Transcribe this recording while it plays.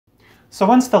So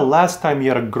when's the last time you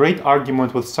had a great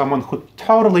argument with someone who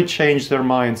totally changed their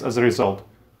minds as a result?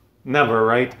 Never,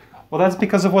 right? Well, that's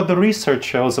because of what the research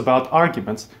shows about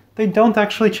arguments. They don't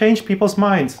actually change people's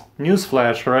minds.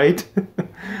 Newsflash, right?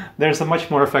 There's a much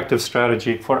more effective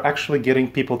strategy for actually getting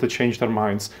people to change their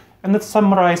minds, and it's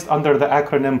summarized under the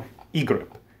acronym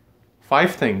EGRIP.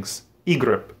 5 things.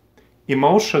 EGRIP.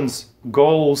 Emotions,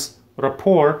 goals,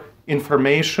 rapport,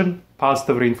 information,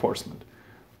 positive reinforcement.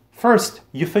 First,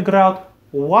 you figure out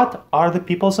what are the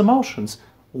people's emotions.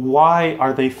 Why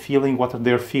are they feeling what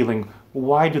they're feeling?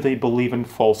 Why do they believe in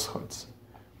falsehoods?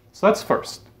 So that's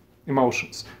first,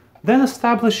 emotions. Then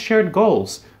establish shared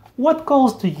goals. What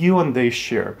goals do you and they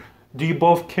share? Do you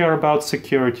both care about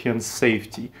security and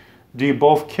safety? Do you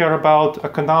both care about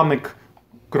economic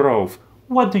growth?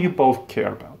 What do you both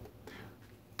care about?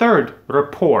 Third,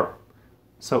 rapport.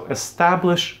 So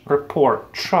establish rapport,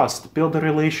 trust, build a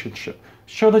relationship.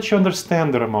 Show that you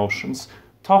understand their emotions.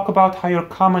 Talk about how your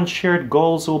common shared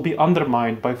goals will be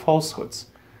undermined by falsehoods.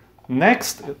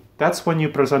 Next, that's when you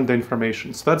present the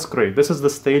information. So that's great. This is the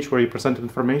stage where you present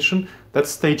information. That's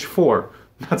stage 4,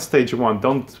 not stage 1.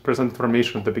 Don't present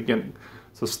information at the beginning.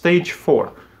 So stage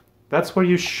 4, that's where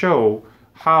you show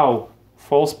how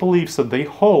false beliefs that they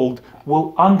hold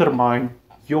will undermine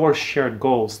your shared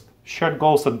goals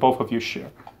that both of you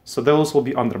share. So those will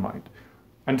be undermined.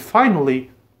 And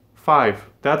finally, 5,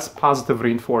 that's positive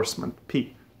reinforcement,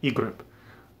 P, EGRIP.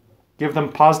 Give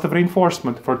them positive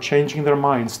reinforcement for changing their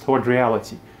minds toward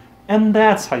reality. And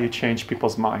that's how you change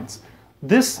people's minds.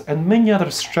 This and many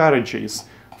other strategies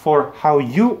for how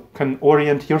you can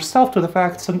orient yourself to the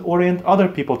facts and orient other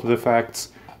people to the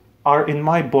facts are in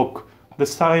my book,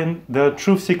 The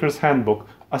Truth Seeker's Handbook,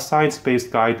 a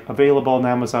science-based guide available on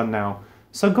Amazon now.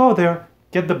 So go there,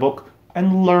 get the book,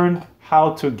 and learn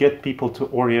how to get people to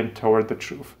orient toward the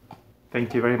truth.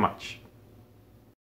 Thank you very much.